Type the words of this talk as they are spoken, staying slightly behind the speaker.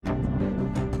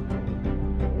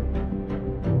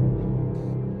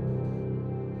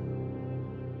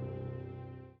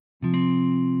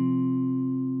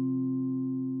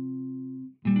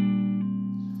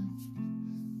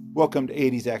Welcome to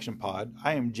 80s Action Pod.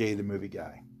 I am Jay the Movie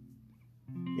Guy,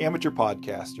 amateur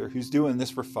podcaster who's doing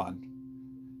this for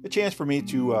fun. A chance for me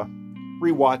to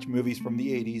rewatch movies from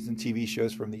the 80s and TV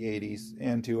shows from the 80s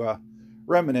and to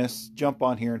reminisce, jump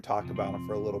on here and talk about them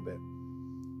for a little bit.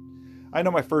 I know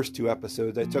my first two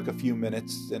episodes, I took a few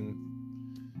minutes and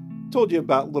told you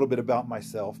a little bit about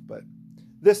myself, but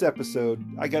this episode,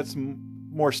 I got some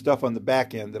more stuff on the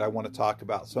back end that I want to talk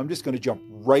about. So I'm just going to jump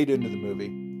right into the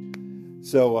movie.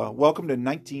 So, welcome to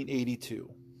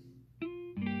 1982.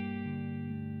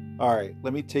 All right,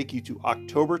 let me take you to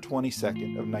October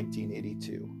 22nd of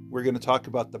 1982. We're going to talk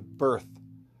about the birth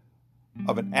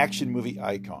of an action movie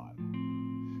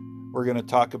icon. We're going to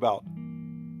talk about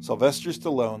Sylvester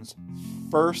Stallone's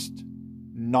first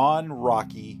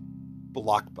non-Rocky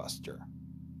blockbuster.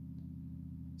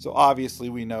 So obviously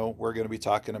we know we're going to be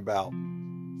talking about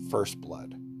First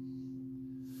Blood.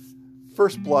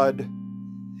 First Blood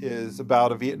is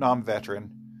about a Vietnam veteran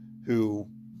who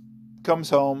comes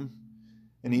home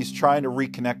and he's trying to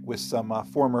reconnect with some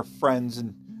former friends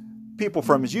and people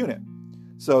from his unit.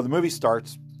 So the movie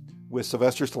starts with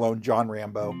Sylvester Stallone, John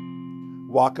Rambo,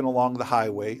 walking along the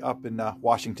highway up in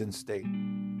Washington State.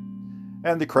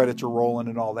 And the credits are rolling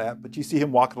and all that, but you see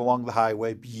him walking along the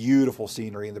highway, beautiful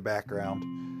scenery in the background.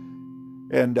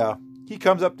 And he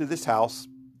comes up to this house,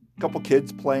 a couple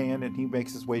kids playing, and he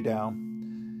makes his way down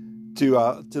to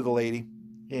the lady,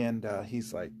 and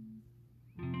he's like,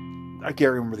 I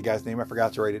can't remember the guy's name, I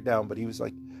forgot to write it down, but he was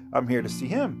like, I'm here to see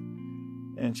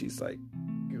him. And she's like,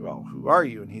 well, who are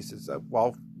you? And he says,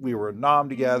 well, we were in Nam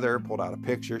together, pulled out a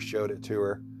picture, showed it to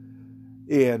her,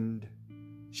 and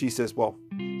she says, well,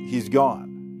 he's gone.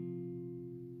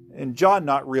 And John,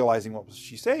 not realizing what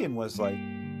she's saying, was like,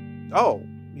 oh,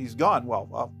 he's gone.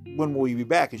 Well, when will he be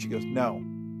back? And she goes, no,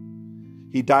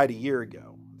 he died a year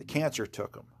ago. The cancer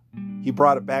took him. He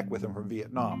brought it back with him from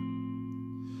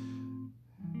Vietnam.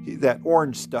 That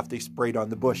orange stuff they sprayed on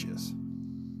the bushes.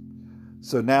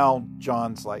 So now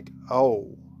John's like,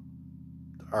 oh,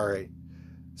 all right.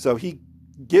 So he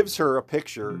gives her a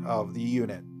picture of the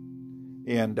unit,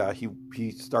 and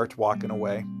he starts walking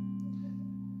away.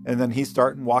 And then he's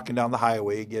starting walking down the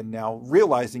highway again, now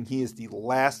realizing he is the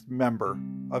last member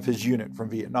of his unit from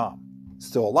Vietnam,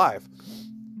 still alive.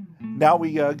 Now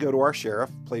we go to our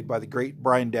sheriff, played by the great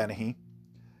Brian Dennehy,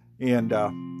 and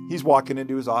he's walking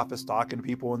into his office talking to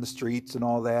people in the streets and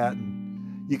all that.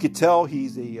 And you could tell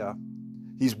he's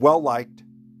well liked,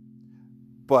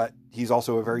 but he's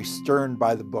also a very stern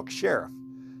by the book sheriff.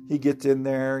 He gets in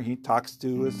there, he talks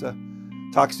to his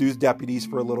deputies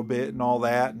for a little bit and all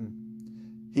that, and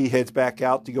he heads back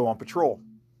out to go on patrol.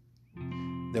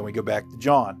 Then we go back to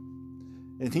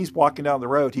John, and he's walking down the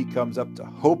road. He comes up to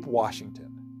Hope, Washington,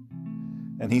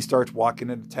 and he starts walking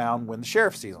into town when the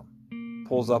sheriff sees him.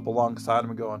 Pulls up alongside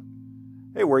him and going,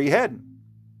 hey, where are you heading?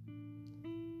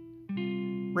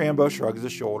 Rambo shrugs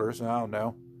his shoulders, I don't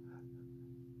know.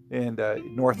 And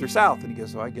north or south? And he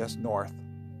goes, well, I guess north.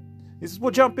 He says, well,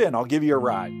 jump in. I'll give you a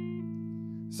ride.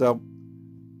 So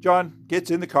John gets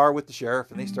in the car with the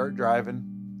sheriff, and they start driving.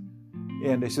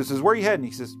 And he says, where are you heading?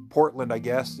 He says, Portland, I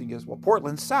guess. He goes, well,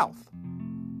 Portland's south.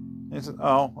 And he says,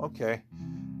 oh, okay.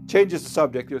 Changes the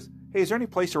subject. He goes, hey, is there any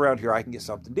place around here I can get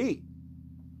something to eat?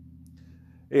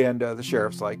 And the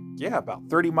sheriff's like, yeah, about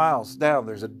 30 miles down,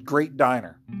 there's a great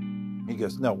diner. He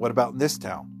goes, no, what about in this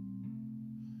town?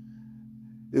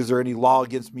 Is there any law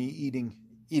against me eating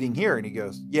here? And he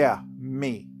goes, yeah,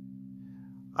 me.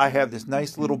 I have this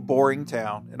nice little boring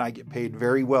town, and I get paid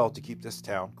very well to keep this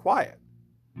town quiet.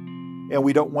 And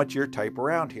we don't want your type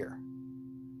around here.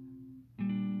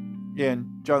 And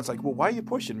John's like, well, why are you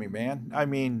pushing me, man? I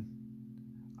mean,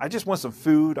 I just want some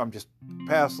food. I'm just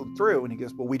passing through. And he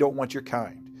goes, well, we don't want your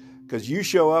kind. Because you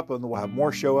show up, and we'll have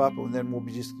more show up, and then we'll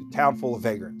be just a town full of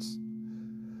vagrants.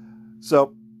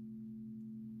 So,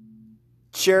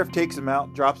 sheriff takes him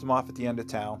out, drops him off at the end of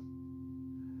town.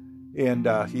 And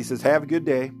he says, have a good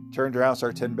day. Turns around,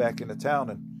 starts heading back into town.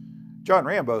 And John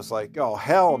Rambo's like, oh,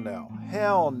 hell no.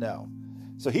 Hell no.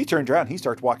 So he turns around, he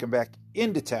starts walking back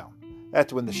into town.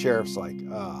 That's when the sheriff's like,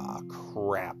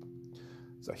 crap.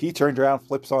 So he turns around,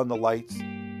 flips on the lights,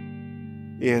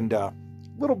 and a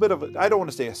little bit of I don't want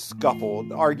to say a scuffle,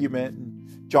 an argument.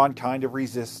 And John kind of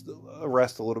resists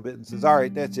arrest a little bit and says, all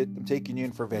right, that's it. I'm taking you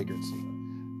in for vagrancy.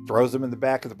 Throws him in the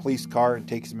back of the police car and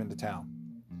takes him into town.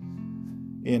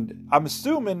 And I'm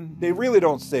assuming, they really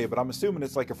don't say, but I'm assuming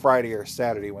it's like a Friday or a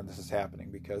Saturday when this is happening,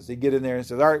 because they get in there and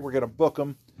says, all right, we're going to book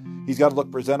him. He's got to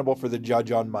look presentable for the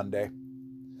judge on Monday.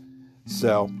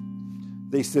 So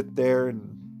they sit there,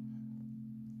 and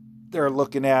they're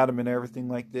looking at him and everything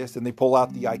like this, and they pull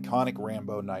out the iconic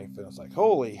Rambo knife, and it's like,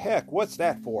 holy heck, what's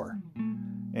that for?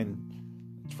 And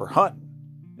it's for hunting.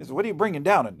 He says, what are you bringing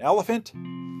down, an elephant?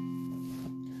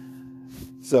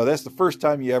 So that's the first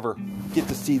time you ever get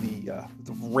to see the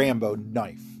Rambo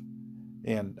knife.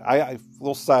 And I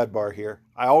little sidebar here,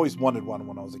 I always wanted one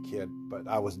when I was a kid, but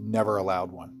I was never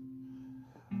allowed one.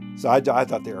 So I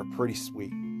thought they were pretty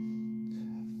sweet.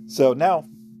 So now,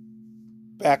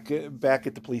 back at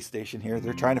the police station here,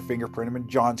 they're trying to fingerprint him, and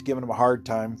John's giving him a hard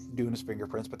time doing his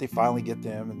fingerprints, but they finally get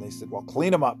them, and they said, well,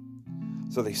 clean him up.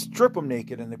 So they strip him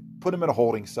naked, and they put him in a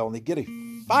holding cell, and they get a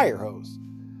fire hose,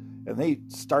 and they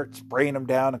start spraying him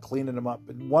down and cleaning him up.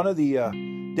 And one of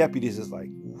the deputies is like,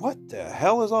 what the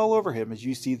hell is all over him? As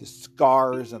you see the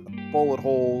scars and the bullet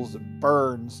holes and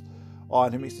burns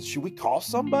on him. He says, should we call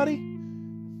somebody?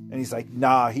 And he's like,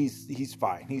 nah, he's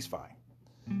fine. He's fine.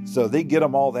 So they get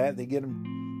him all that. They get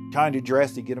him kind of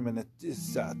dressed. They get him in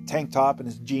his tank top and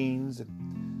his jeans.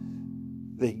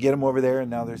 And they get him over there,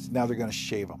 and now they're going to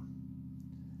shave him.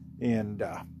 And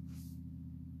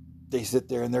they sit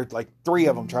there, and there's like three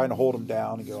of them trying to hold him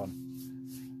down and going,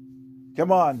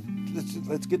 come on,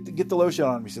 let's get the lotion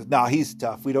on him. He says, no, he's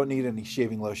tough. We don't need any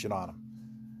shaving lotion on him.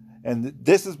 And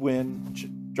this is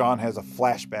when John has a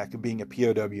flashback of being a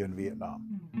POW in Vietnam.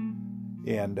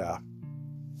 And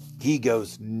he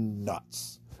goes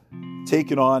nuts,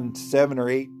 taking on 7 or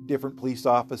 8 different police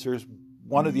officers.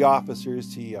 One of the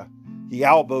officers, he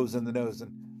elbows in the nose,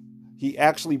 and he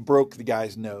actually broke the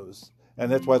guy's nose.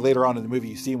 And that's why later on in the movie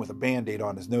you see him with a Band-Aid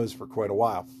on his nose for quite a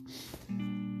while.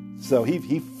 So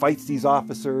he fights these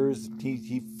officers.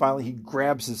 He finally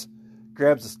grabs his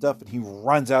stuff, and he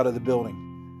runs out of the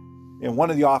building. And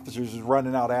one of the officers is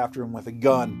running out after him with a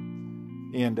gun.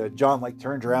 And John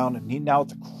turns around, and now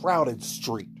it's a crowded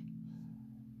street.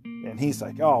 And he's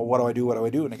like, oh, what do I do? What do I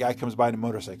do? And the guy comes by in a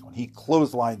motorcycle, and he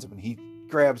clotheslines him, and he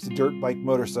grabs the dirt bike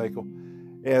motorcycle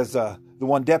as the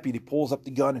one deputy pulls up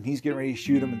the gun, and he's getting ready to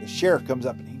shoot him. And the sheriff comes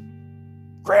up, and he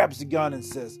grabs the gun and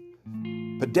says,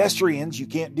 pedestrians, you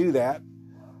can't do that.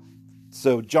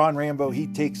 So John Rambo, he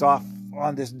takes off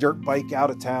on this dirt bike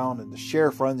out of town, and the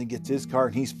sheriff runs and gets his car,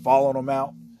 and he's following him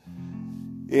out.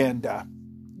 And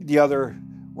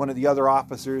one of the other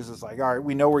officers is like, all right,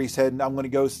 we know where he's heading. I'm going to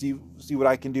go see what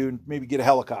I can do and maybe get a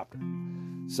helicopter.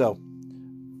 So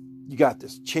you got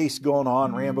this chase going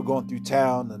on, Rambo going through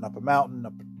town and up a mountain,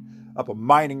 up a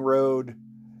mining road.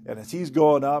 And as he's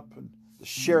going up, and the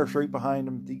sheriff's right behind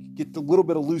him, they get a little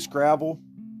bit of loose gravel,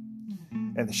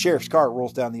 and the sheriff's car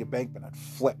rolls down the embankment and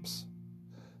flips.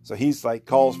 So he's like,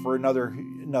 calls for another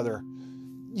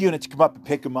unit to come up and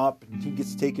pick him up, and he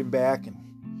gets taken back,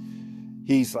 and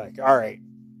he's like, all right.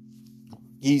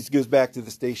 He goes back to the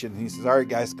station, and he says, all right,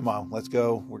 guys, come on, let's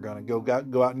go. We're going to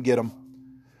go out and get him.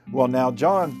 Well, now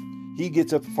John, he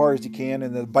gets up as far as he can,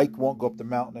 and the bike won't go up the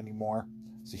mountain anymore.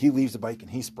 So he leaves the bike, and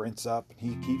he sprints up, and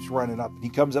he keeps running up, and he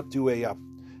comes up to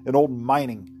an old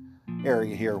mining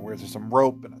area here where there's some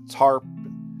rope and a tarp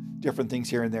and different things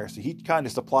here and there. So he kind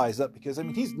of supplies up, because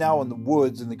he's now in the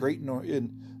woods in the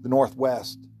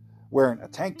Northwest, wearing a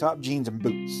tank top, jeans, and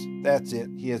boots. That's it.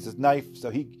 He has his knife,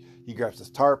 so he grabs his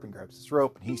tarp and grabs his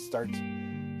rope, and he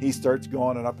starts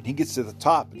going on up, and he gets to the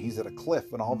top, and he's at a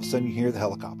cliff, and all of a sudden you hear the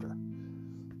helicopter.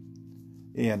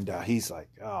 And he's like,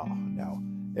 oh no.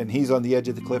 And he's on the edge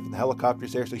of the cliff, and the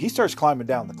helicopter's there. So he starts climbing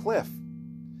down the cliff,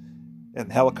 and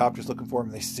the helicopter's looking for him,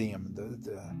 and they see him.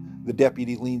 The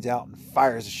deputy leans out and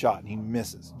fires a shot, and he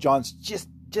misses. John's just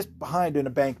behind an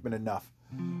embankment enough.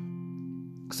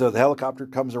 So the helicopter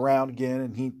comes around again,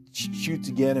 and he shoots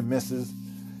again and misses.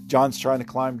 John's trying to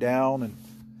climb down, and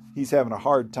he's having a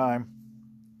hard time.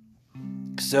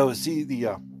 So see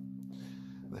the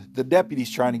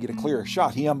deputy's trying to get a clearer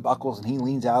shot. He unbuckles, and he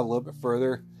leans out a little bit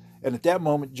further. And at that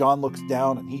moment, John looks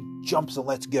down, and he jumps and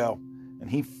lets go. And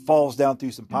he falls down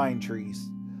through some pine trees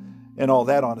and all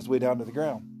that on his way down to the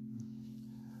ground.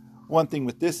 One thing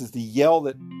with this is the yell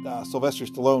that Sylvester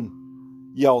Stallone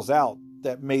yells out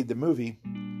that made the movie.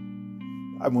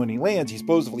 When he lands, he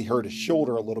supposedly hurt his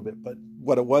shoulder a little bit, but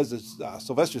what it was is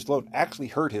Sylvester Stallone actually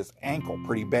hurt his ankle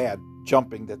pretty bad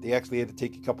jumping, that they actually had to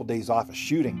take a couple days off of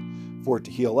shooting for it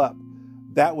to heal up.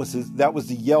 That was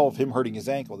the yell of him hurting his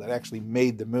ankle that actually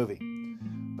made the movie.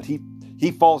 But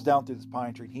he falls down through this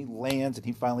pine tree, and he lands, and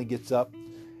he finally gets up,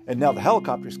 and now the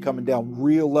helicopter's coming down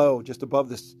real low just above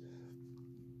this.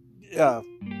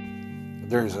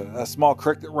 There's a small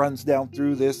creek that runs down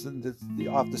through this and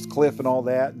off this cliff and all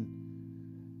that, and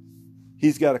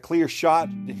he's got a clear shot,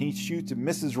 and he shoots and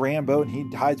misses Rambo, and he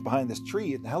hides behind this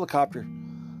tree, and the helicopter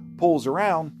pulls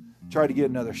around, try to get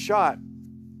another shot.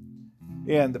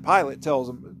 And the pilot tells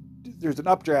him, there's an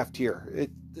updraft here.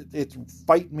 It's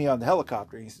fighting me on the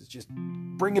helicopter. And he says, just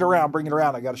bring it around.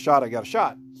 I got a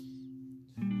shot.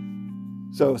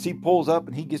 So as he pulls up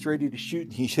and he gets ready to shoot,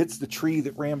 and he hits the tree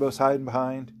that Rambo's hiding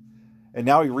behind. And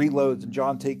now he reloads, and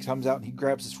John comes out and he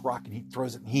grabs this rock and he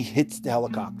throws it and he hits the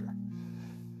helicopter.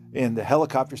 And the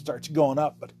helicopter starts going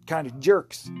up, but it kind of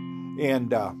jerks. And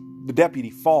the deputy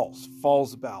falls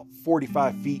about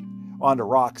 45 feet onto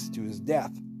rocks to his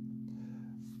death.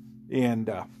 And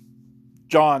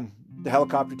John, the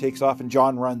helicopter takes off, and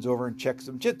John runs over and checks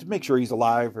him just to make sure he's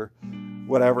alive or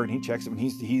whatever. And he checks him, and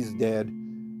he's dead.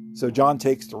 So John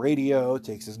takes the radio,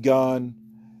 takes his gun,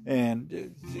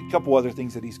 and a couple other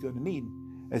things that he's going to need.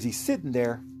 As he's sitting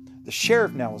there, the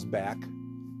sheriff now is back,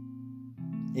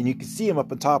 and you can see him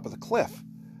up on top of the cliff.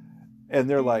 And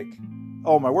they're like,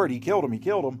 oh my word, he killed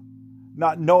him.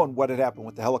 Not knowing what had happened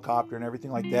with the helicopter and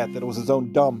everything like that it was his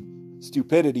own dumb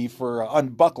stupidity for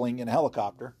unbuckling in a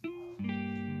helicopter.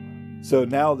 So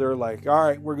now they're like, all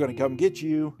right, we're going to come get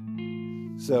you.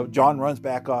 So John runs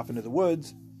back off into the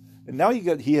woods. And now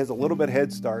he has a little bit of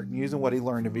head start, and using what he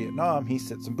learned in Vietnam, he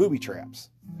set some booby traps.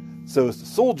 So as the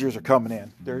soldiers are coming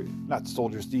in, they're not the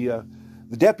soldiers, the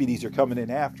deputies are coming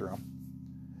in after him.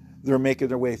 They're making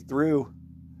their way through,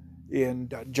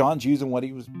 and John's using what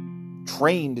he was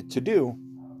trained to do.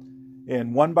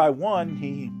 And one by one,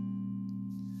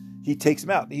 he takes them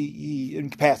out. He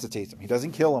incapacitates them. He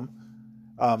doesn't kill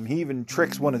them. He even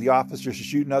tricks one of the officers to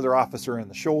shoot another officer in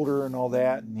the shoulder and all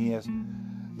that. And he has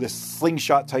this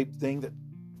slingshot type thing that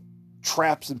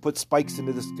traps and puts spikes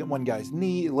into this one guy's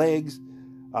legs.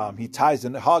 He ties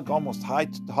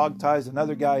hog ties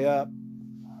another guy up.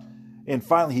 And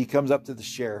finally he comes up to the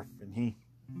sheriff, and he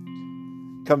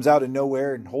comes out of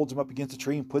nowhere and holds him up against a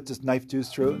tree and puts his knife to his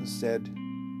throat and said,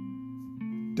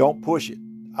 don't push it.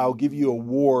 I'll give you a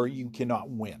war you cannot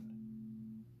win.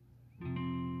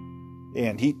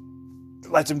 And he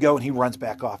lets him go, and he runs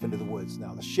back off into the woods.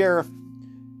 Now the sheriff,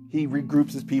 he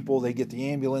regroups his people. They get the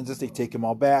ambulances. They take them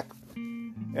all back.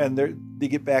 And they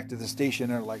get back to the station,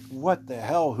 and they're like, what the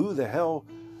hell? Who the hell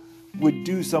would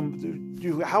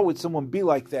how would someone be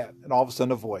like that? And all of a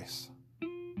sudden a voice.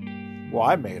 Well,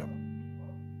 I made him.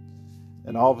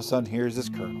 And all of a sudden here's this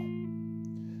colonel.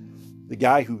 The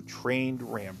guy who trained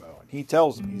Rambo. And he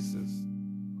tells him, he says,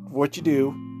 what you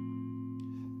do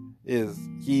is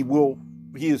he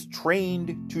is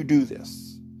trained to do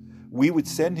this. We would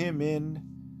send him in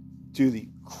to the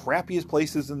crappiest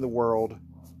places in the world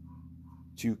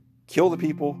to kill the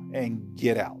people and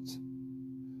get out.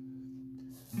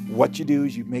 What you do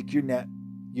is you make your net,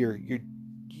 your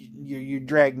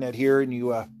drag net here, and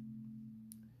you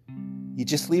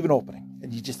just leave an opening,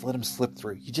 and you just let him slip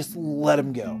through. You just let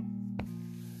him go.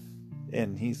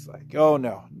 And he's like, oh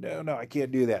no, I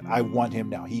can't do that. I want him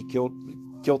now. He killed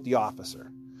the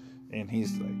officer. And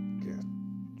he's like,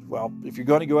 well, if you're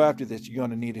going to go after this, you're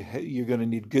going to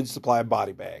need a good supply of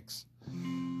body bags.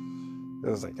 I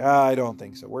was like, I don't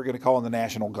think so. We're going to call in the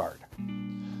National Guard.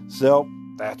 So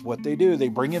that's what they do. They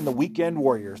bring in the weekend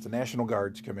warriors. The National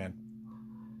Guards come in.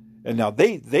 And now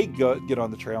they get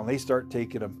on the trail, and they start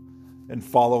taking them and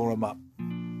following them up.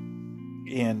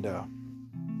 And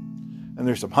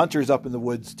there's some hunters up in the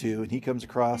woods too. And he comes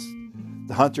across.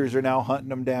 The hunters are now hunting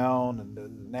them down, and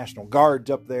the National Guard's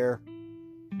up there.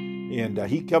 And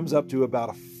he comes up to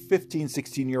about a 15,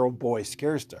 16-year-old boy,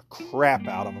 scares the crap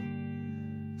out of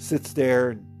him. Sits there,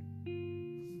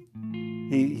 and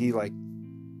he like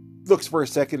looks for a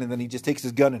second, and then he just takes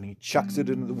his gun and he chucks it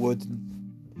into the woods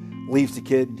and leaves the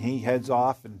kid, and he heads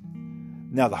off.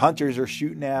 And now the hunters are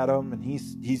shooting at him, and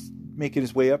he's making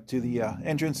his way up to the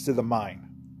entrance to the mine.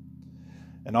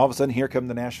 And all of a sudden, here come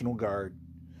the National Guard.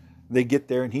 They get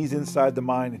there, and he's inside the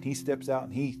mine, and he steps out,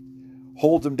 and he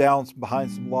holds them down behind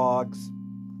some logs.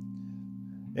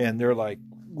 And they're like,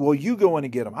 well, you go in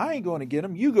and get him. I ain't going to get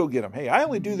him. You go get him. Hey, I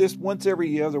only do this once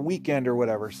every other weekend or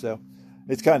whatever. So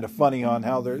it's kind of funny on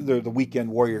how they're the weekend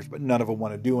warriors, but none of them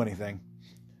want to do anything.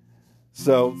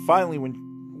 So finally,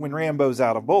 when Rambo's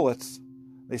out of bullets,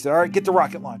 they said, all right, get the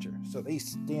rocket launcher. So they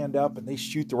stand up and they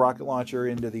shoot the rocket launcher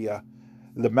into the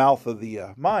mouth of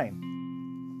the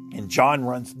mine. And John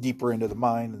runs deeper into the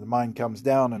mine, and the mine comes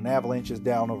down and avalanches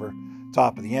down over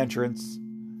top of the entrance.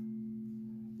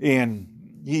 And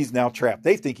he's now trapped.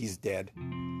 They think he's dead.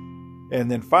 And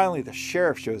then finally the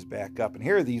sheriff shows back up, and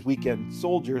here are these weekend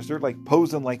soldiers. They're like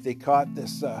posing like they caught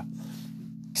this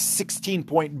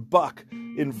 16-point buck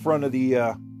in front of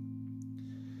the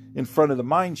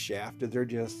mine shaft. And they're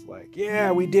just like,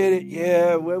 yeah, we did it.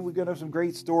 Yeah, well, we're gonna have some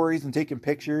great stories and taking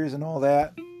pictures and all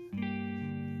that.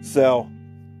 So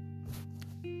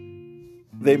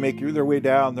they make their way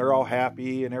down. They're all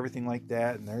happy and everything like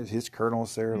that. And there's his colonel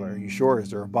there. Are you sure? Is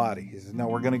there a body? He says, no,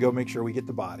 we're going to go make sure we get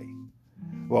the body.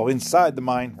 Well, inside the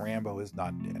mine, Rambo is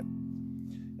not dead.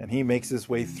 And he makes his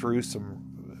way through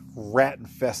some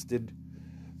rat-infested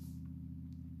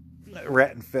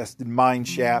mine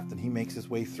shaft. And he makes his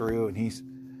way through. And he's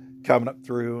coming up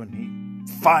through. And he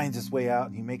finds his way out.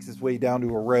 And he makes his way down to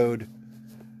a road.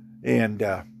 And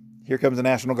here comes the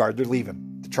National Guard. They're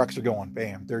leaving. The trucks are going.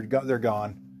 Bam. They're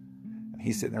gone. And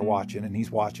he's sitting there watching, and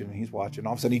he's watching, and he's watching.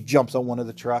 All of a sudden, he jumps on one of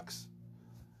the trucks.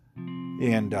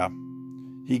 And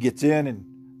he gets in, and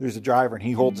there's a driver, and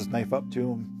he holds his knife up to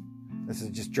him. And says,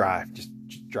 just drive. Just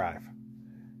drive.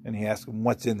 And he asks him,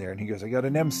 what's in there? And he goes, I got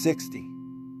an M60.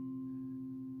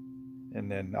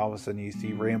 And then all of a sudden, you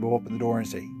see Rambo open the door and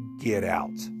say, get out.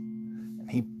 And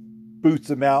he boots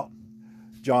him out.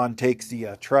 John takes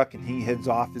the truck, and he heads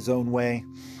off his own way.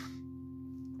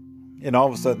 And all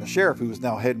of a sudden, the sheriff, who was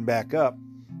now heading back up,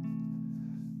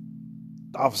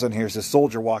 all of a sudden here's this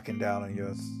soldier walking down, and he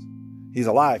goes, he's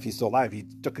alive. He's still alive. He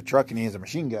took a truck, and he has a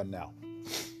machine gun now.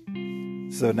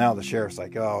 So now the sheriff's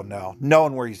like, oh, no.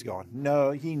 Knowing where he's going.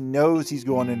 No, he knows he's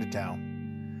going into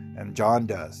town. And John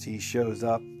does. He shows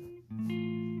up.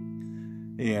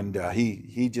 And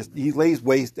he lays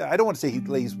waste. I don't want to say he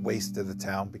lays waste to the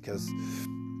town, because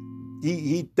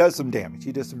he does some damage.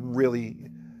 He does some really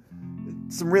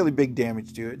big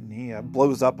damage to it. And he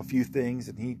blows up a few things,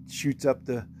 and he shoots up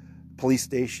the police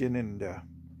station. And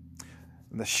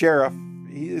the sheriff,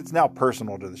 it's now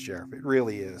personal to the sheriff. It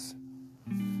really is.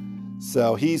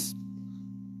 So he's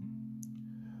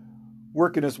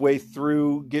working his way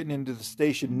through, getting into the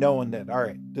station, knowing that, all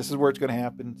right, this is where it's going to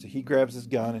happen. So he grabs his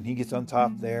gun, and he gets on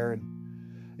top there, and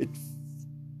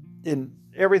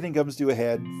everything comes to a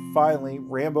head. Finally,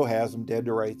 Rambo has him dead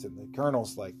to rights, and the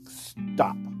colonel's like,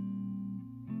 stop.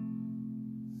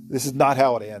 This is not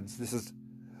how it ends. This is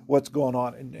what's going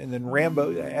on. And then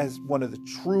Rambo has one of the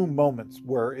true moments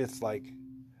where it's like,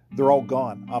 they're all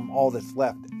gone. I'm all that's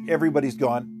left. Everybody's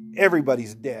gone.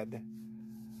 Everybody's dead.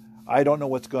 I don't know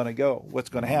what's going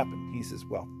to happen. He says,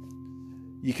 well,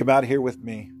 you come out of here with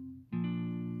me,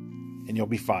 and you'll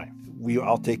be fine.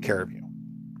 I'll take care of you.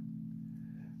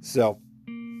 So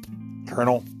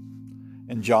Colonel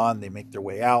and John, they make their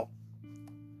way out,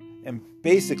 and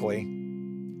basically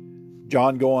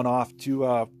John going off to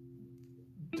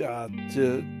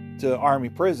Army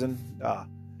prison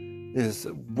is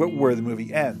where the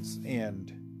movie ends.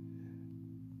 And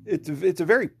it's a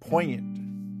very poignant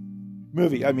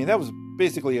movie. I mean, that was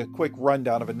basically a quick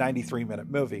rundown of a 93-minute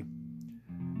movie.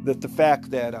 That the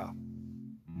fact that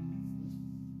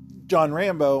John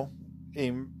Rambo,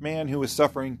 a man who was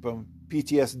suffering from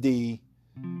PTSD,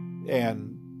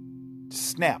 and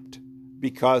snapped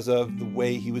because of the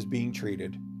way he was being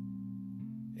treated.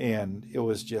 And it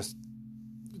was just,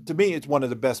 to me, it's one of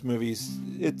the best movies.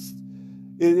 It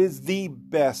is the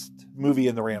best movie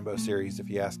in the Rambo series, if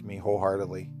you ask me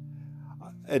wholeheartedly.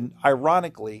 And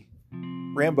ironically,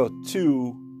 Rambo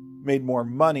 2 made more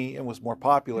money and was more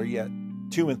popular, yet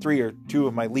 2 and 3 are two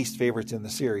of my least favorites in the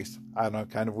series. I don't know,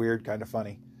 kind of weird, kind of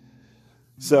funny.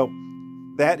 So,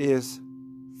 that is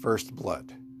First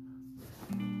Blood.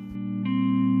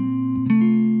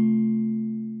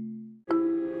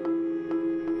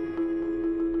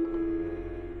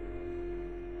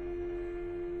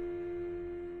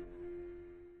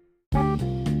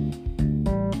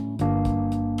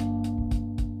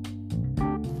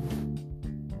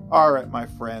 All right, my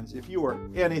friends, if you are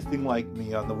anything like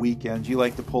me on the weekends, you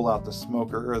like to pull out the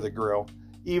smoker or the grill,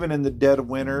 even in the dead of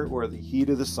winter or the heat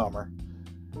of the summer.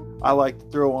 I like to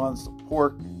throw on some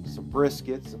pork, some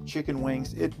brisket, some chicken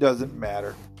wings. It doesn't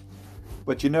matter.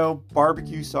 But you know,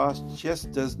 barbecue sauce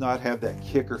just does not have that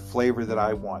kick or flavor that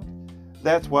I want.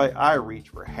 That's why I reach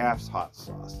for Half's Hot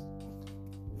Sauce.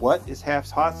 What is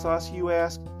Half's Hot Sauce, you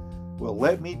ask? Well,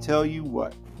 let me tell you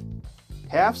what.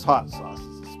 Half's Hot Sauce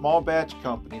is a small batch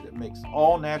company that makes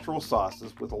all natural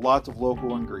sauces with lots of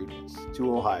local ingredients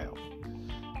to Ohio.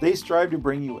 They strive to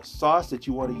bring you a sauce that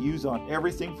you want to use on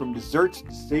everything from desserts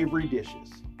to savory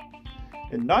dishes.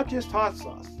 And not just hot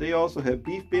sauce, they also have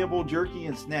beef bamboo jerky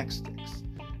and snack sticks,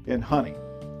 and honey.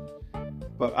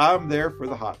 But I'm there for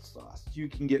the hot sauce. You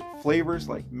can get flavors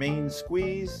like Maine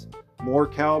Squeeze, more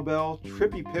Cowbell,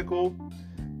 Trippy Pickle,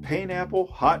 Pineapple,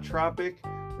 Hot Tropic,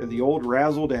 and the old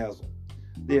Razzle Dazzle.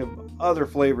 They have other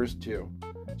flavors too.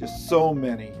 Just so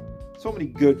many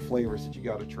good flavors that you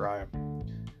got to try them.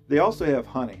 They also have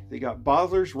honey. They got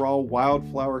Bosler's Raw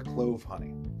Wildflower Clove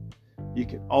Honey. You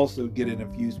can also get it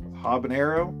infused with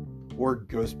habanero or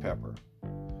ghost pepper.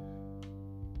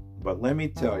 But let me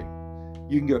tell you,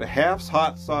 you can go to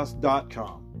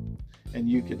halfshotsauce.com and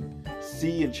you can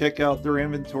see and check out their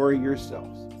inventory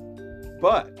yourselves.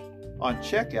 But on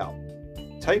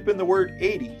checkout, type in the word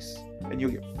 80s and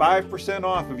you'll get 5%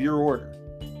 off of your order.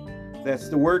 That's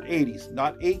the word 80s,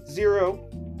 not 80,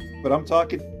 but I'm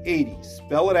talking 80s.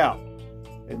 Spell it out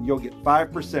and you'll get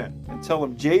 5%. And tell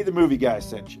them Jay the Movie Guy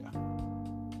sent you.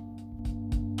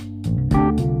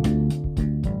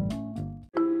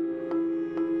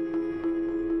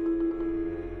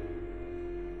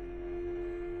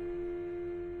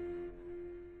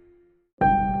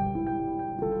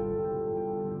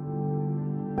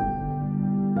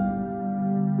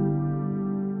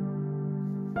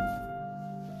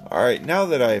 Alright, now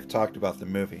that I have talked about the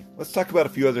movie, let's talk about a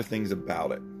few other things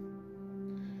about it.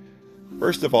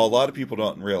 First of all, a lot of people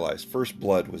don't realize First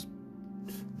Blood was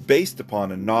based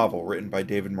upon a novel written by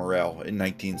David Morrell in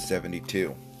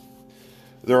 1972.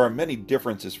 There are many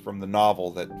differences from the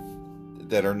novel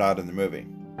that are not in the movie.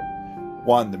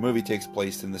 One, the movie takes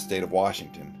place in the state of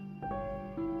Washington.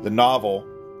 The novel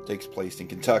takes place in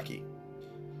Kentucky,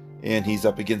 and he's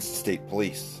up against the state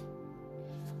police.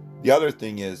 The other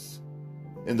thing is,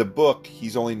 in the book,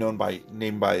 he's only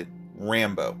named by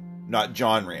Rambo, not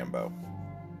John Rambo.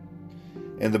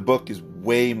 And the book is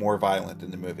way more violent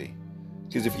than the movie.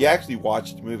 Because if you actually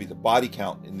watch the movie, the body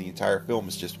count in the entire film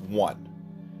is just 1.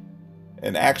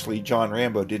 And actually, John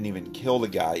Rambo didn't even kill the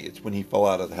guy. It's when he fell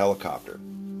out of the helicopter.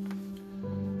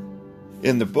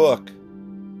 In the book,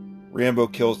 Rambo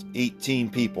kills 18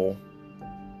 people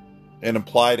and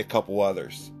implied a couple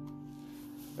others.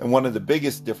 And one of the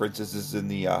biggest differences is in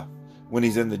the when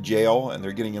he's in the jail and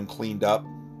they're getting him cleaned up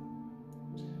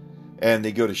and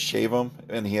they go to shave him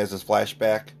and he has his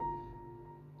flashback.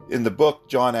 In the book,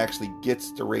 John actually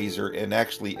gets the razor and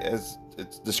actually, as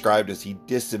it's described, as he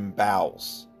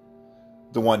disembowels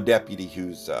the one deputy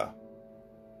who's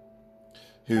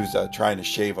trying to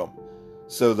shave him.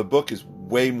 So the book is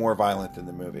way more violent than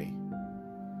the movie.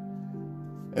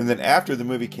 And then after the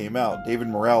movie came out, David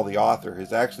Morrell, the author,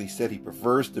 has actually said he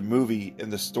prefers the movie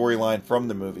and the storyline from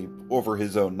the movie over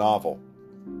his own novel.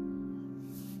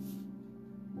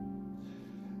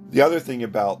 The other thing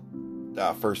about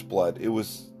First Blood, it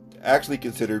was actually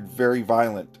considered very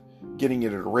violent, getting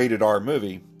it a rated R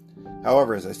movie.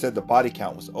 However, as I said, the body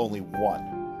count was only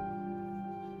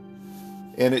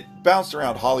 1. And it bounced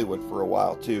around Hollywood for a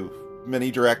while too. Many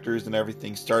directors and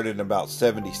everything started in about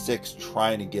 76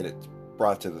 trying to get it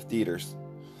brought to the theaters.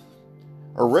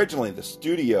 Originally, the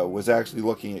studio was actually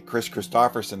looking at Chris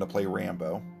Christopherson to play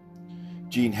Rambo,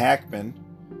 Gene Hackman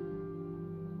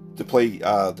to play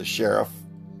the sheriff,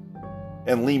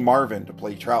 and Lee Marvin to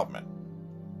play Troutman.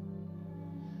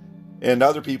 And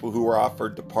other people who were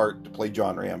offered the part to play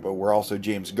John Rambo were also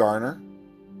James Garner,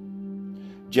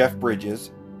 Jeff Bridges,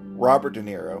 Robert De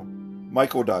Niro,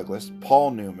 Michael Douglas,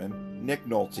 Paul Newman, Nick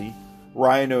Nolte,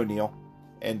 Ryan O'Neal,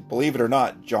 and believe it or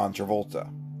not, John Travolta.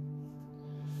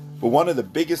 But one of the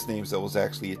biggest names that was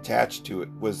actually attached to it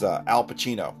was Al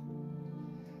Pacino.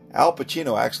 Al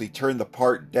Pacino actually turned the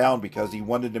part down because he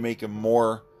wanted to make him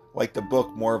more like the book,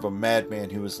 more of a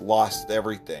madman who has lost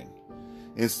everything,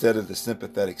 instead of the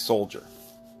sympathetic soldier.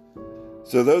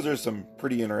 So those are some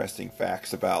pretty interesting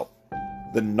facts about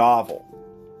the novel.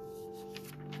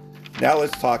 Now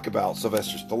let's talk about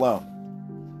Sylvester Stallone.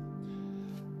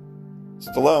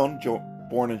 Stallone,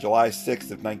 born on July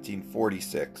 6th of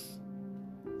 1946.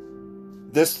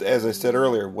 This, as I said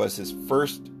earlier, was his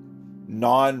first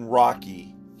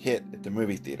non-Rocky hit at the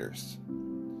movie theaters.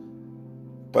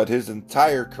 But his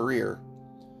entire career,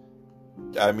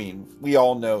 I mean, we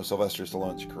all know Sylvester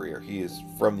Stallone's career. He is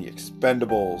from the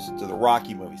Expendables to the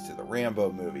Rocky movies to the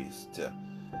Rambo movies to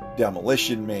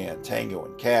Demolition Man, Tango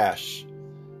and Cash.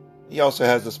 He also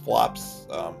has his flops,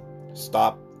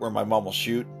 Stop Where My Mom Will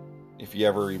Shoot, if you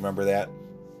ever remember that.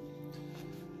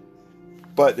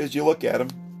 But as you look at him,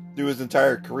 through his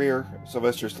entire career,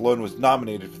 Sylvester Stallone was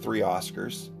nominated for 3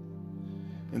 Oscars.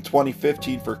 In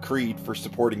 2015 for Creed for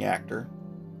supporting actor.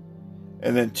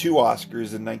 And then 2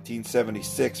 Oscars in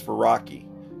 1976 for Rocky.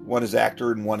 One as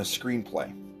actor and one as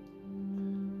screenplay.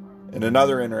 And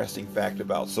another interesting fact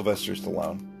about Sylvester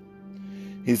Stallone,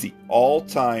 he's the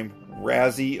all-time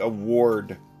Razzie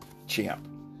Award champ.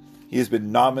 He has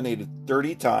been nominated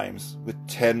 30 times with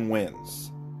 10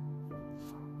 wins.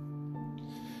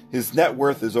 His net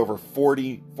worth is over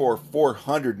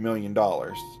 $400 million.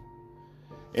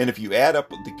 And if you add up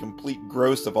the complete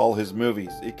gross of all his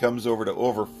movies, it comes over to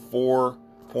over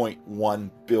 $4.1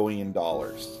 billion.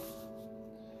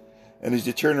 And as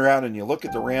you turn around and you look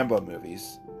at the Rambo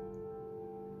movies,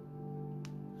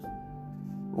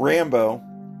 Rambo,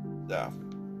 the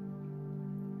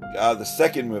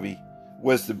second movie,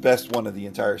 was the best one of the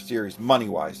entire series,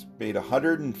 money-wise. Made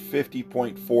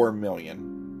 $150.4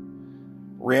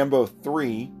 million. Rambo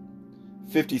 3,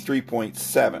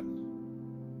 $53.7.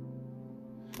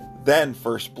 Then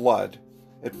First Blood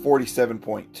at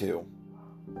 $47.2.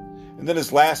 And then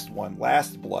his last one,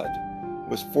 Last Blood,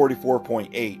 was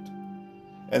 $44.8.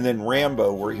 And then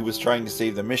Rambo, where he was trying to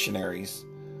save the missionaries,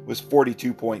 was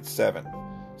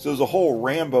 $42.7. So as a whole,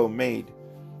 Rambo made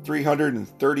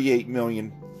 $338.8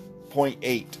 million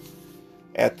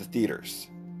at the theaters.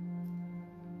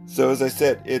 So as I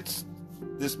said,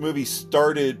 this movie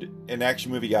started an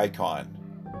action movie icon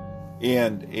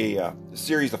and a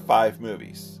series of 5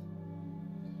 movies.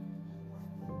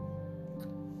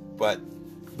 But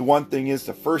the one thing is,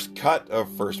 the first cut of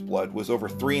First Blood was over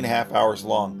 3.5 hours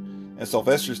long, and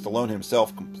Sylvester Stallone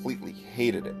himself completely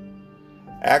hated it.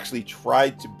 Actually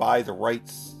tried to buy the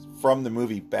rights from the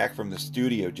movie back from the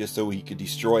studio just so he could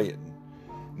destroy it and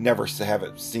never have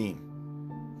it seen.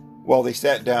 Well, they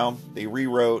sat down, they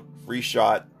rewrote,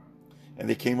 reshot, and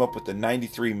they came up with the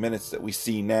 93 minutes that we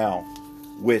see now,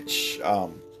 which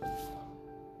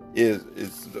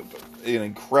is an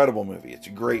incredible movie. It's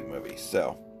a great movie.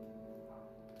 So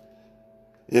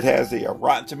it has a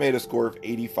Rotten Tomato score of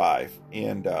 85,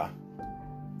 and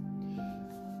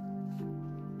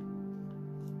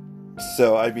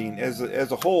so I mean, as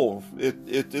a whole,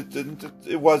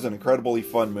 it was an incredibly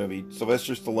fun movie.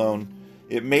 Sylvester Stallone,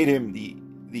 it made him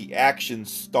the action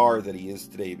star that he is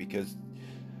today, because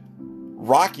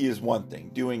Rocky is one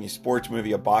thing, doing a sports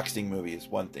movie, a boxing movie is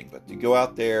one thing, but to go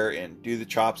out there and do the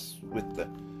chops with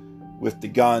the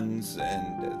guns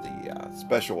and the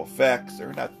special effects,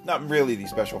 or not really the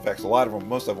special effects,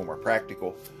 most of them are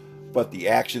practical, but the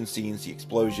action scenes, the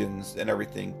explosions and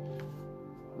everything,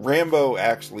 Rambo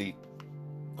actually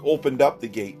opened up the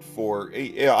gate for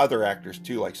other actors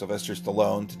too, like Sylvester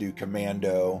Stallone to do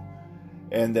Commando,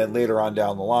 and then later on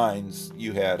down the lines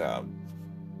you had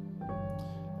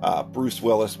Bruce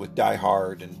Willis with Die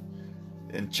Hard,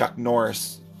 and Chuck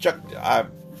Norris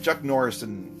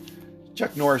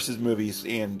Norris's movies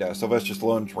and Sylvester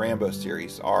Stallone's Rambo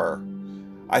series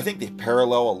I think they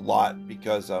parallel a lot,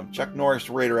 because Chuck Norris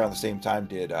right around the same time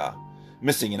did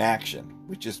Missing in Action,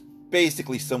 which is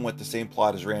basically somewhat the same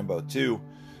plot as Rambo 2,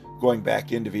 going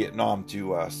back into Vietnam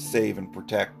to save and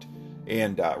protect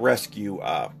and rescue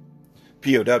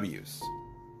POWs.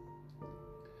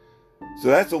 So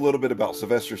that's a little bit about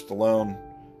Sylvester Stallone,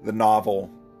 the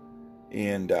novel,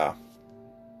 and the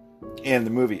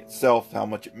movie itself, how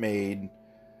much it made,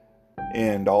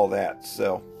 and all that.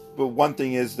 So, but one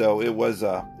thing is, though, it was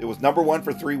number 1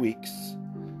 for 3 weeks.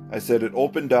 I said it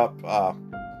opened up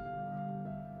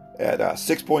at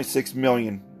 6.6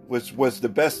 million, which was the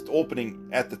best opening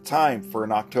at the time for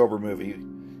an October movie,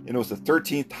 and it was the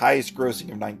 13th highest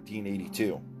grossing of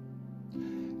 1982.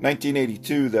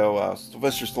 1982, though,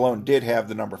 Sylvester Stallone did have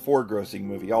the number 4 grossing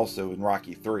movie also in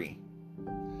Rocky 3.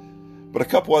 But a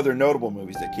couple other notable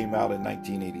movies that came out in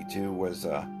 1982 was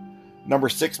number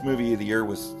 6 movie of the year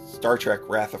was Star Trek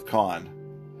Wrath of Khan.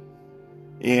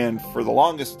 And for the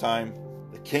longest time,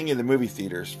 the king of the movie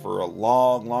theaters for a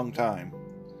long, long time,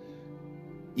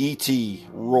 E.T.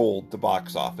 rolled the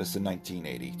box office in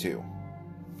 1982.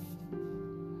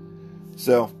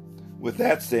 So, with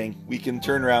that saying, we can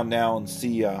turn around now and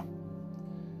see a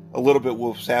little bit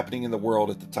what was happening in the world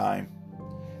at the time.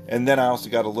 And then I also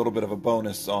got a little bit of a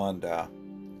bonus on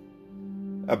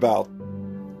about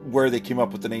where they came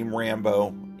up with the name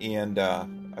Rambo, and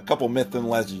a couple myths and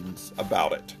legends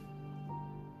about it.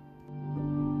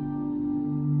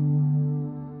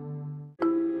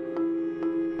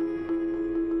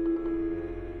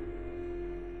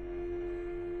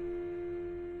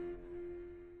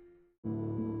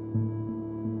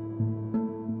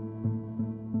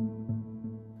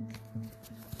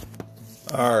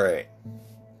 All right.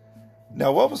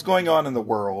 Now, what was going on in the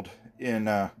world in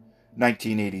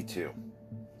 1982?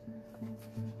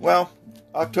 Well,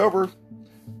 October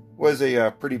was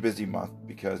a pretty busy month,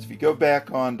 because if you go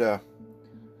back on to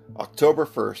October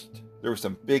 1st, there was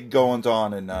some big goings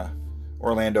on in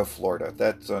Orlando, Florida.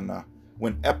 That's on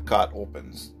when Epcot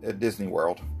opens at Disney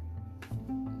World.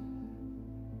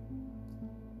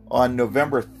 On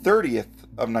November 30th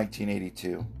of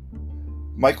 1982,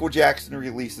 Michael Jackson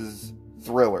releases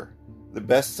Thriller, the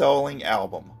best-selling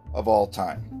album of all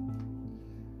time.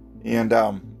 And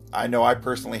I know I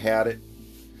personally had it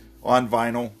on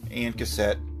vinyl and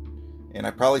cassette, and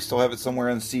I probably still have it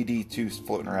somewhere on CD too,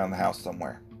 floating around the house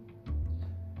somewhere.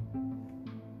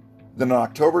 Then on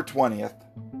October 20th,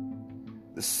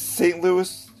 the St.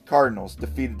 Louis Cardinals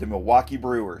defeated the Milwaukee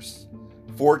Brewers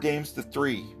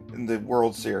 4-3 in the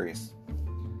World Series.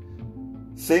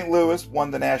 St. Louis won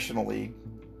the National League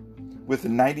with a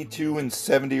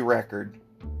 92-70 record.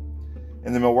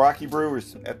 And the Milwaukee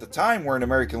Brewers, at the time, were an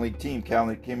American League team, came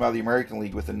out of the American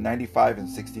League with a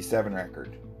 95-67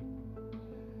 record.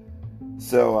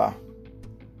 So,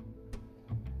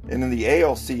 and in the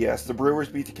ALCS, the Brewers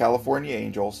beat the California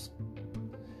Angels.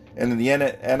 And in the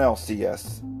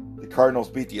NLCS, the Cardinals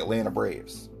beat the Atlanta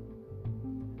Braves.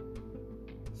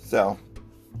 So,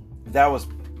 that was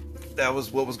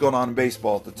what was going on in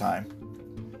baseball at the time.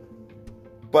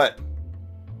 But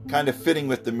kind of fitting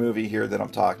with the movie here that I'm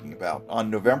talking about, on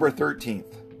November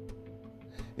 13th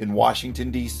in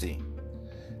Washington, D.C.,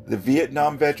 the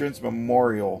Vietnam Veterans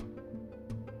Memorial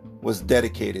was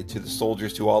dedicated to the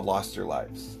soldiers who all lost their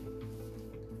lives.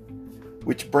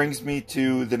 Which brings me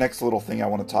to the next little thing I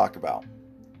want to talk about.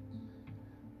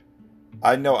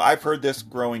 I know I've heard this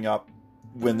growing up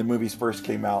when the movies first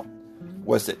came out,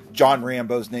 was that John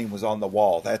Rambo's name was on the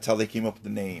wall. That's how they came up with the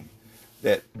name.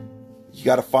 That you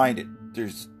got to find it.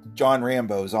 There's John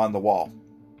Rambo's on the wall.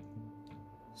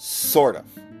 Sort of.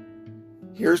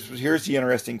 Here's the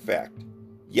interesting fact.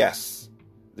 Yes,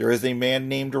 there is a man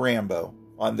named Rambo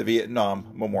on the Vietnam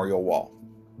Memorial Wall.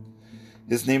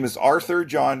 His name is Arthur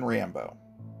John Rambo.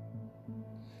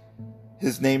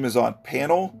 His name is on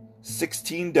panel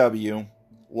 16W,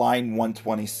 line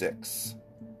 126.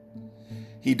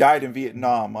 He died in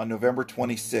Vietnam on November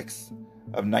 26th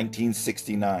of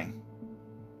 1969.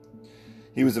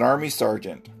 He was an Army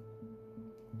sergeant.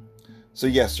 So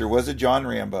yes, there was a John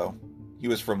Rambo. He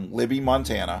was from Libby,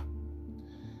 Montana.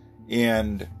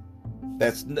 And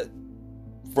that's,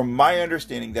 from my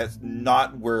understanding, that's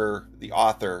not where the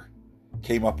author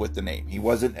came up with the name. He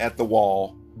wasn't at the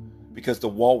wall because the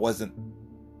wall wasn't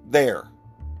there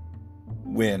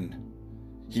when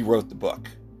he wrote the book.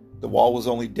 The wall was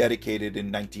only dedicated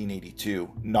in 1982,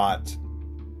 not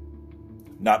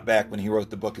back when he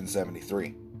wrote the book in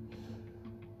 73.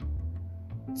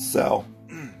 So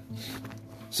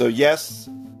yes,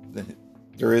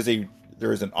 there is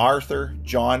an Arthur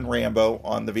John Rambo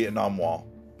on the Vietnam Wall,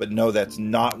 but no, that's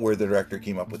not where the director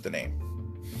came up with the name.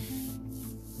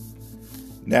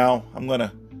 Now I'm going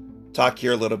to talk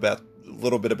here a little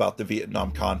bit about the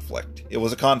Vietnam conflict. It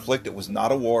was a conflict. It was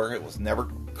not a war. It was never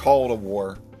called a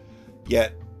war.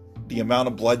 Yet the amount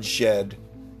of bloodshed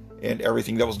and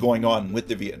everything that was going on with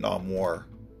the Vietnam War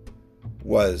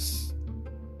was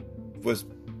the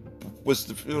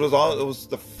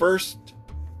first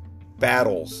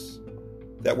battles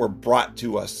that were brought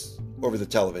to us over the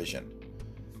television.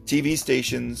 TV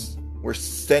stations were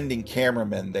sending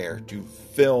cameramen there to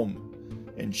film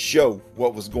and show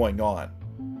what was going on.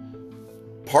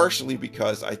 Partially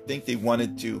because I think they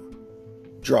wanted to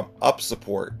drum up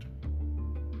support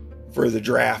for the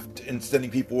draft and sending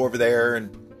people over there,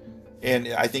 and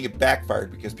I think it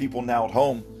backfired because people now at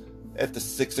home at the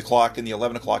 6 o'clock and the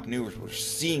 11 o'clock news were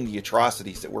seeing the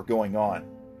atrocities that were going on.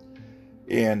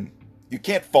 And you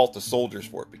can't fault the soldiers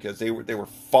for it because they were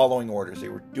following orders. They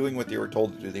were doing what they were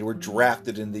told to do. They were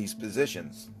drafted in these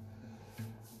positions.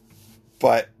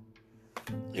 But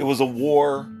it was a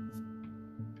war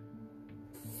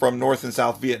from North and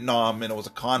South Vietnam, and it was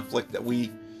a conflict that we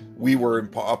were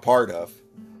a part of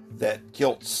that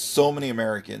killed so many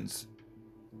Americans,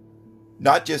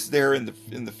 not just there in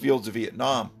the fields of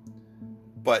Vietnam,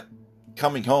 but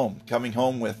coming home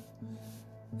with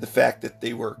the fact that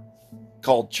they were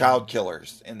called child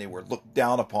killers and they were looked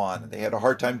down upon and they had a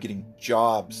hard time getting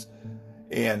jobs,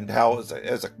 and how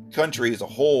as a country as a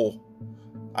whole,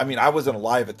 I mean, I wasn't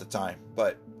alive at the time,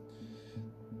 but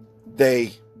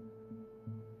they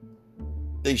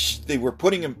were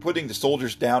putting the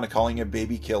soldiers down and calling them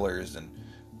baby killers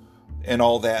and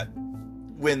all that,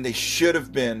 when they should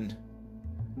have been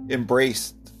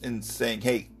embraced and saying,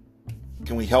 hey,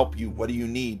 can we help you? What do you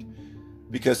need?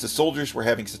 Because the soldiers were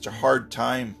having such a hard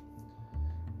time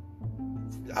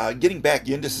getting back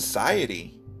into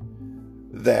society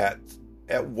that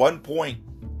at one point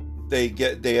they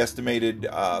estimated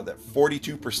that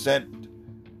 42%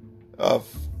 of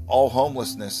all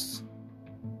homelessness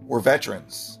were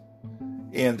veterans,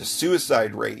 and the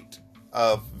suicide rate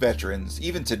of veterans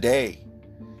even today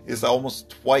is almost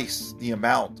twice the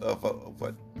amount of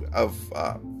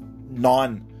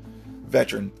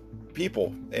non-veteran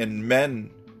people, and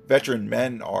veteran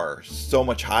men are so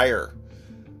much higher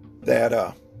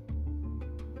that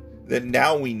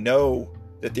now we know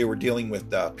that they were dealing with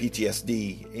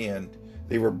PTSD, and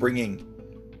they were bringing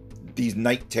these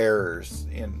night terrors,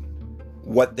 and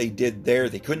what they did there,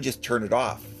 they couldn't just turn it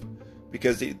off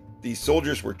because these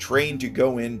soldiers were trained to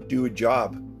go in, do a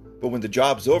job, but when the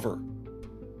job's over,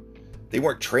 they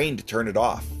weren't trained to turn it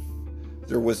off.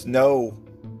 There was no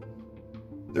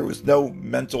There was no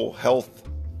mental health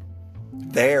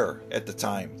there at the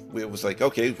time. It was like,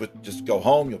 okay, just go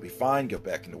home, you'll be fine, go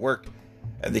back into work.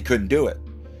 And they couldn't do it.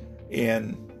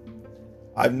 And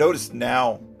I've noticed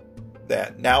now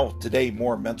that today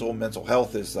more mental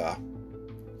health is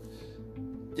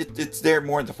it's there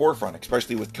more in the forefront,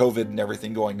 especially with COVID and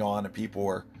everything going on,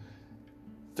 and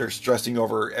they're stressing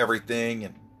over everything.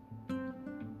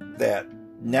 And that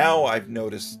now I've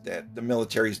noticed that the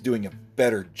military is doing a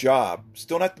better job,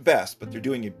 still not the best, but they're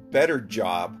doing a better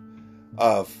job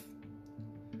of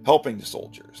helping the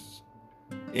soldiers.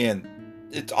 And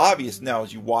it's obvious now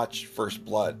as you watch First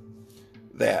Blood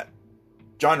that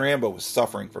John Rambo was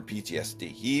suffering from PTSD.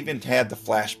 He even had the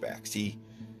flashbacks. He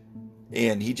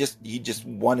just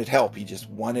wanted help. He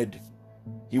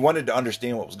wanted to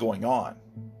understand what was going on.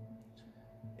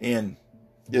 And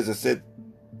as I said,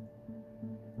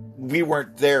 we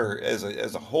weren't there as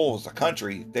a whole, as a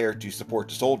country, there to support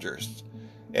the soldiers.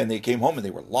 And they came home and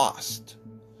they were lost.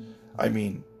 I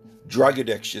mean, drug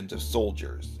addictions of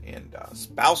soldiers and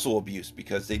spousal abuse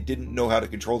because they didn't know how to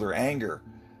control their anger,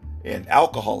 and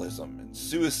alcoholism and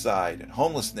suicide and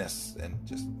homelessness, and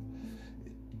just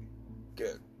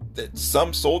that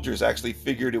some soldiers actually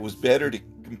figured it was better to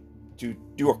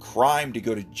do a crime, to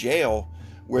go to jail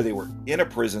where they were in a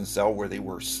prison cell where they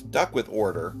were stuck with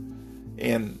order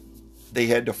and they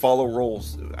had to follow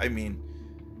rules. I mean,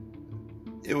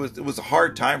 it was a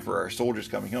hard time for our soldiers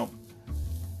coming home.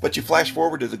 But you flash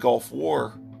forward to the Gulf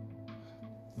War,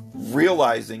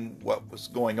 realizing what was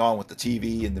going on with the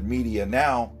TV and the media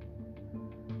now,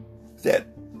 that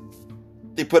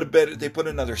they put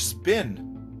another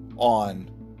spin on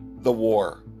the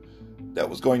war that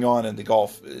was going on in the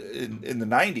Gulf in the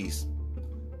 90s.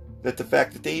 That the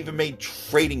fact that they even made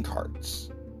trading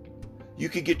cards. You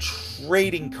could get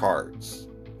trading cards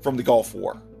from the Gulf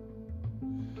War.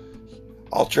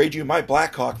 I'll trade you my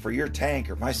Black Hawk for your tank,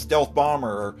 or my stealth bomber,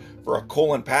 or for a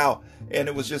Colin Powell. And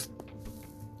it was just,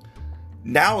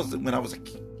 now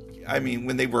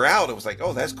when they were out, it was like,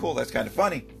 oh, that's cool, that's kind of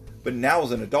funny. But now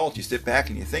as an adult, you sit back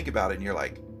and you think about it and you're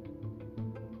like,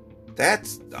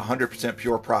 that's 100%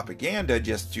 pure propaganda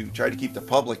just to try to keep the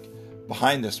public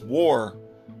behind this war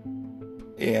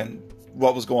and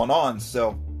what was going on.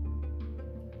 So,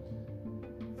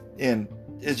 and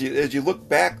as you look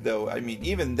back, though, I mean,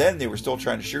 even then they were still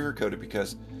trying to sugarcoat it,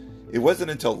 because it wasn't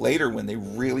until later when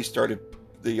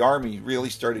the Army really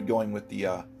started going with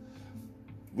the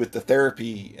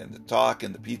therapy and the talk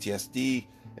and the PTSD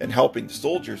and helping the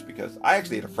soldiers. Because I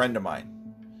actually had a friend of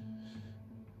mine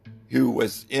who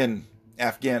was in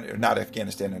not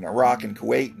Afghanistan, in Iraq and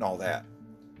Kuwait and all that,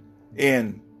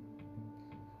 and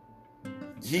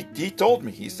he told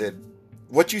me, he said,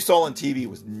 what you saw on TV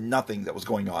was nothing that was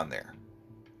going on there.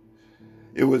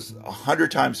 It was 100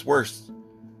 times worse.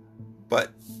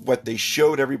 But what they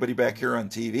showed everybody back here on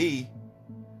TV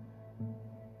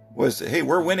was, hey,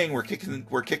 we're winning, we're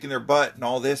kicking their butt and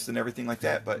all this and everything like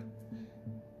that. But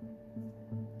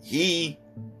he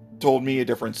told me a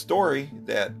different story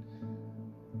that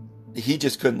he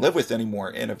just couldn't live with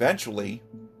anymore. And eventually,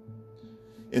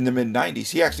 in the mid-90s,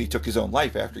 he actually took his own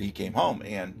life after he came home.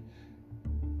 And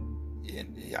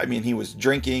I mean, he was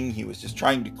drinking, he was just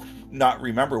trying to not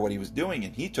remember what he was doing,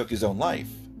 and he took his own life.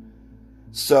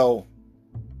 So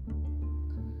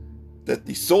that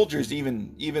the soldiers,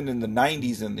 even in the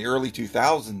 90s and the early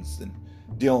 2000s, and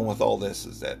dealing with all this,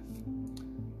 is that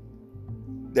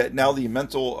now the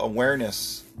mental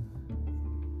awareness,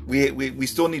 we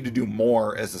still need to do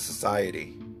more as a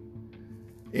society.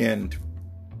 And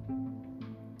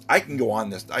I can go on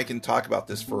this, I can talk about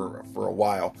this for a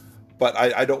while, but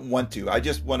I don't want to. I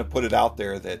just want to put it out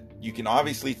there that you can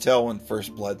obviously tell in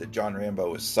First Blood that John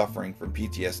Rambo is suffering from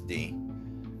PTSD.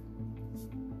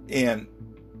 And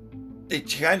they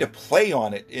kind of play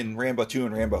on it in Rambo 2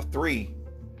 and Rambo 3.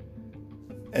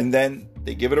 And then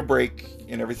they give it a break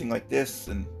and everything like this.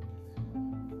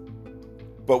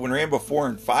 But when Rambo 4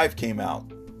 and 5 came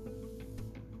out,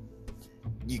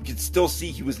 you could still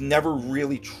see he was never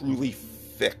really truly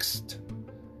fixed.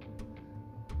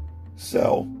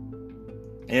 So,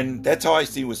 and that's how I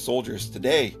see with soldiers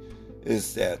today,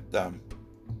 is that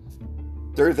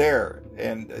they're there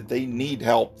and they need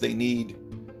help, they need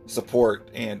support,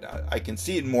 and I can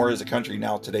see it more as a country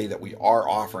now today that we are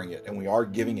offering it and we are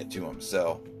giving it to them.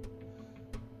 So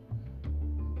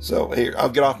hey, I'll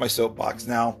get off my soapbox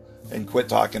now and quit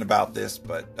talking about this.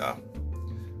 But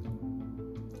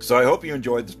so I hope you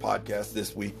enjoyed this podcast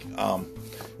this week.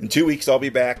 In 2 weeks I'll be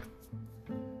back.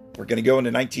 We're going to go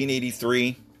into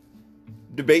 1983.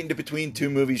 Debating between two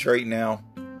movies right now,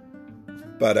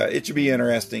 but it should be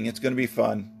interesting. It's going to be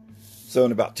fun. So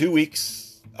in about 2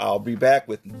 weeks, I'll be back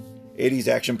with 80s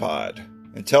Action Pod.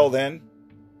 Until then,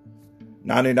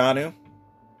 Nanu Nanu,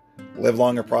 live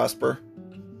long and prosper,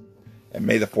 and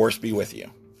may the Force be with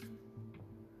you.